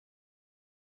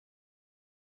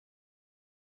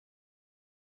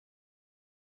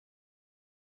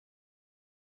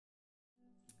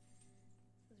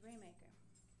Raymaker.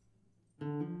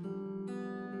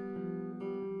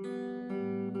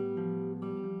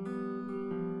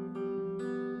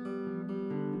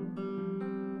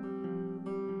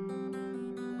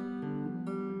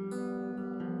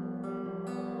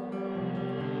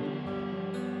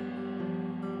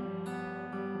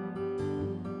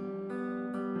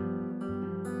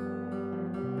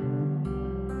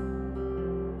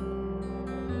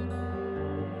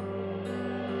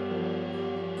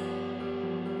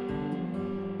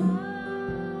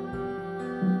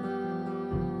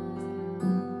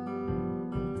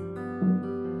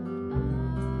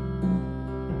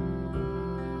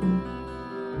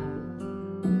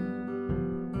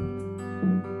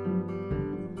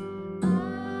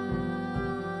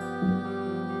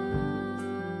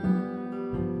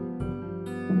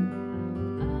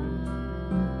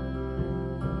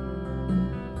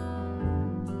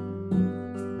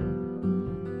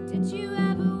 Did you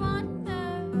ever wonder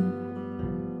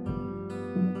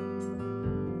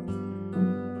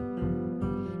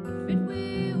if it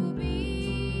will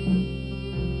be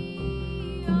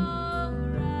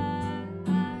alright?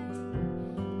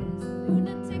 Is a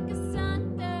lunatic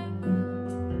asunder?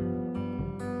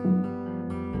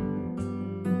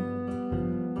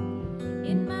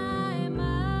 In my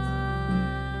mind,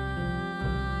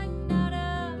 out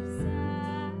of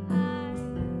sight.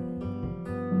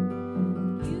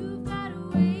 You've got a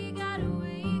way, got a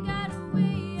way, got a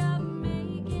way of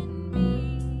making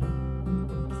me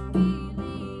believe.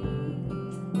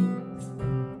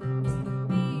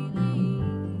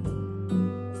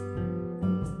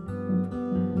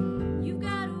 You've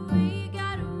got a way,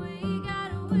 got a way,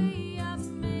 got a way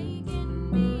of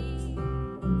making me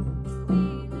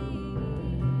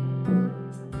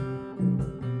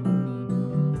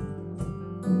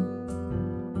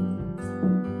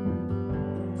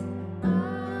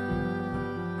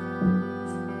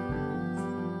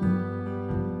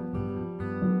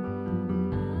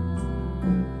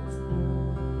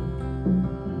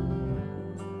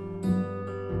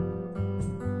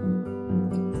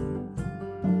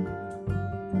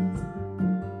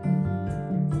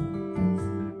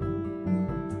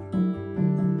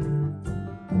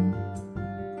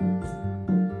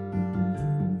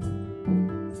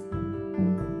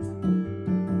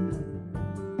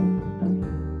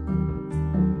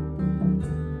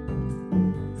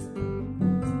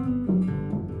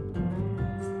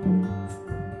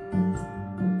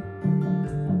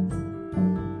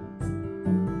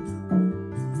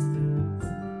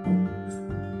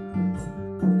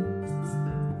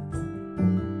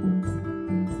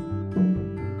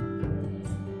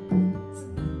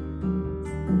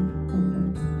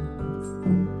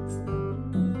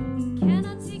Can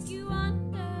I take you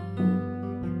under?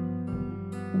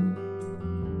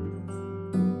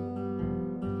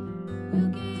 We'll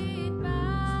get by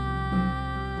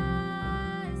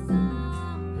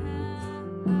somehow.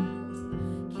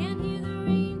 Can't hear the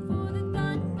rain for the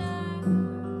thunder,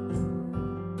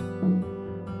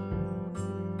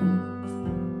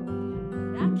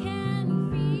 but I can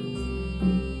feel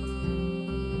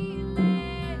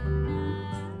it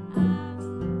now.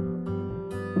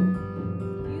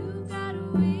 You've got a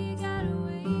way, got a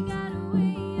way, got a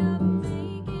way of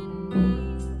making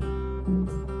me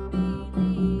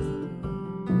believe.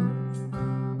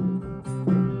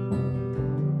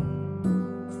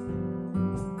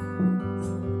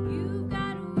 You've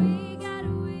got a way, got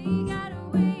a way, got a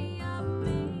way of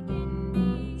making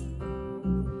me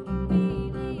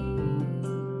believe.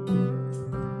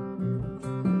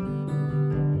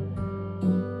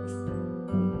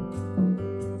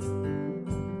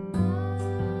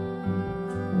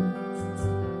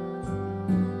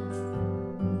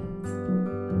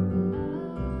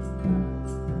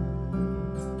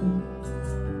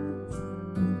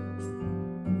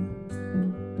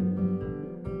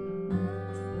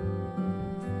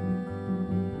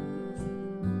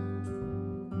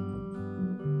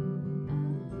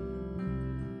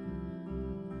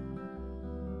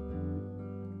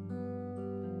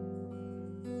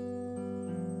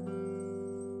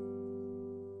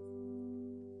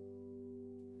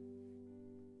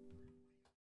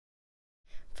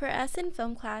 For us in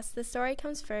film class, the story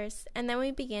comes first, and then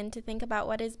we begin to think about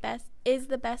what is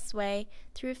the best way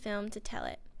through film to tell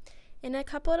it. In a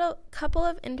couple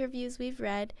of interviews we've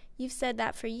read, you've said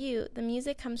that for you, the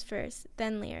music comes first,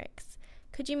 then lyrics.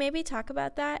 Could you maybe talk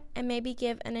about that and maybe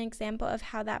give an example of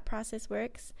how that process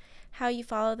works, how you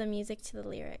follow the music to the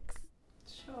lyrics?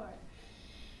 Sure.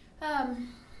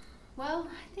 Well,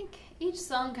 I think each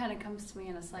song kind of comes to me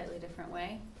in a slightly different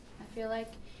way, I feel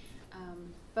like.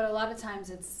 But a lot of times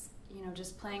it's,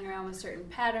 just playing around with certain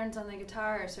patterns on the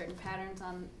guitar or certain patterns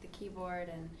on the keyboard,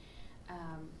 and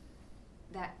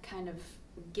that kind of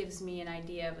gives me an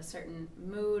idea of a certain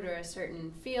mood or a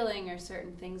certain feeling or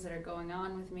certain things that are going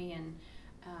on with me, and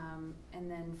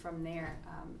then from there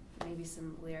maybe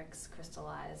some lyrics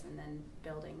crystallize, and then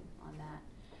building on that.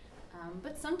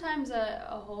 But sometimes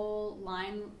a whole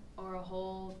line or a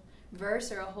whole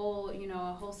verse or a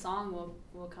whole song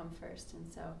will come first,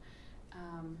 and so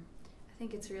I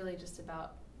think it's really just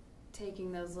about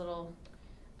taking those little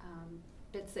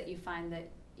bits that you find that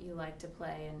you like to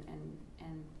play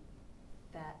and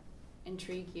that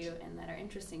intrigue you and that are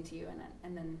interesting to you,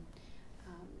 and then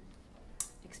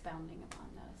expounding upon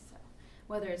those. So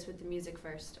whether it's with the music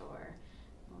first or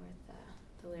with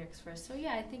the lyrics first. So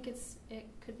yeah, I think it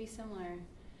could be similar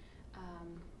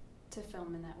to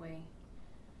film in that way.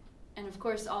 And of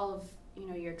course, all of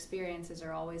your experiences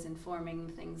are always informing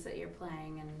the things that you're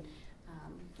playing, and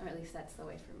or at least that's the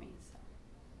way for me. So.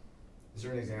 Is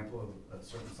there an example of a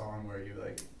certain song where you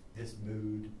like this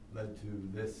mood led to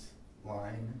this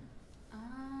line?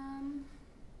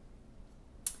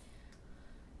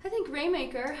 I think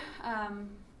Raymaker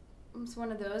was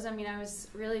one of those. I mean, I was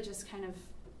really just kind of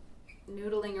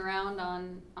noodling around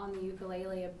on the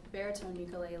ukulele, a baritone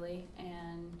ukulele,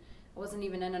 and I wasn't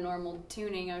even in a normal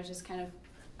tuning. I was just kind of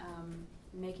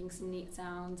making some neat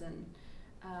sounds, and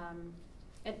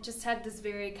it just had this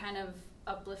very kind of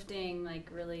uplifting, like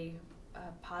really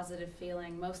positive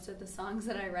feeling. Most of the songs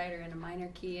that I write are in a minor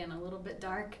key and a little bit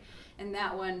dark, and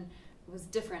that one was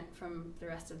different from the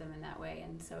rest of them in that way,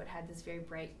 and so it had this very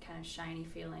bright kind of shiny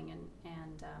feeling,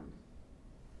 and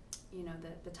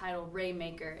the title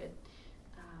Raymaker,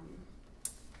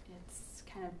 it's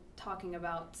kind of talking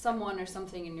about someone or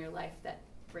something in your life that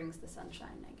brings the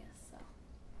sunshine, I guess.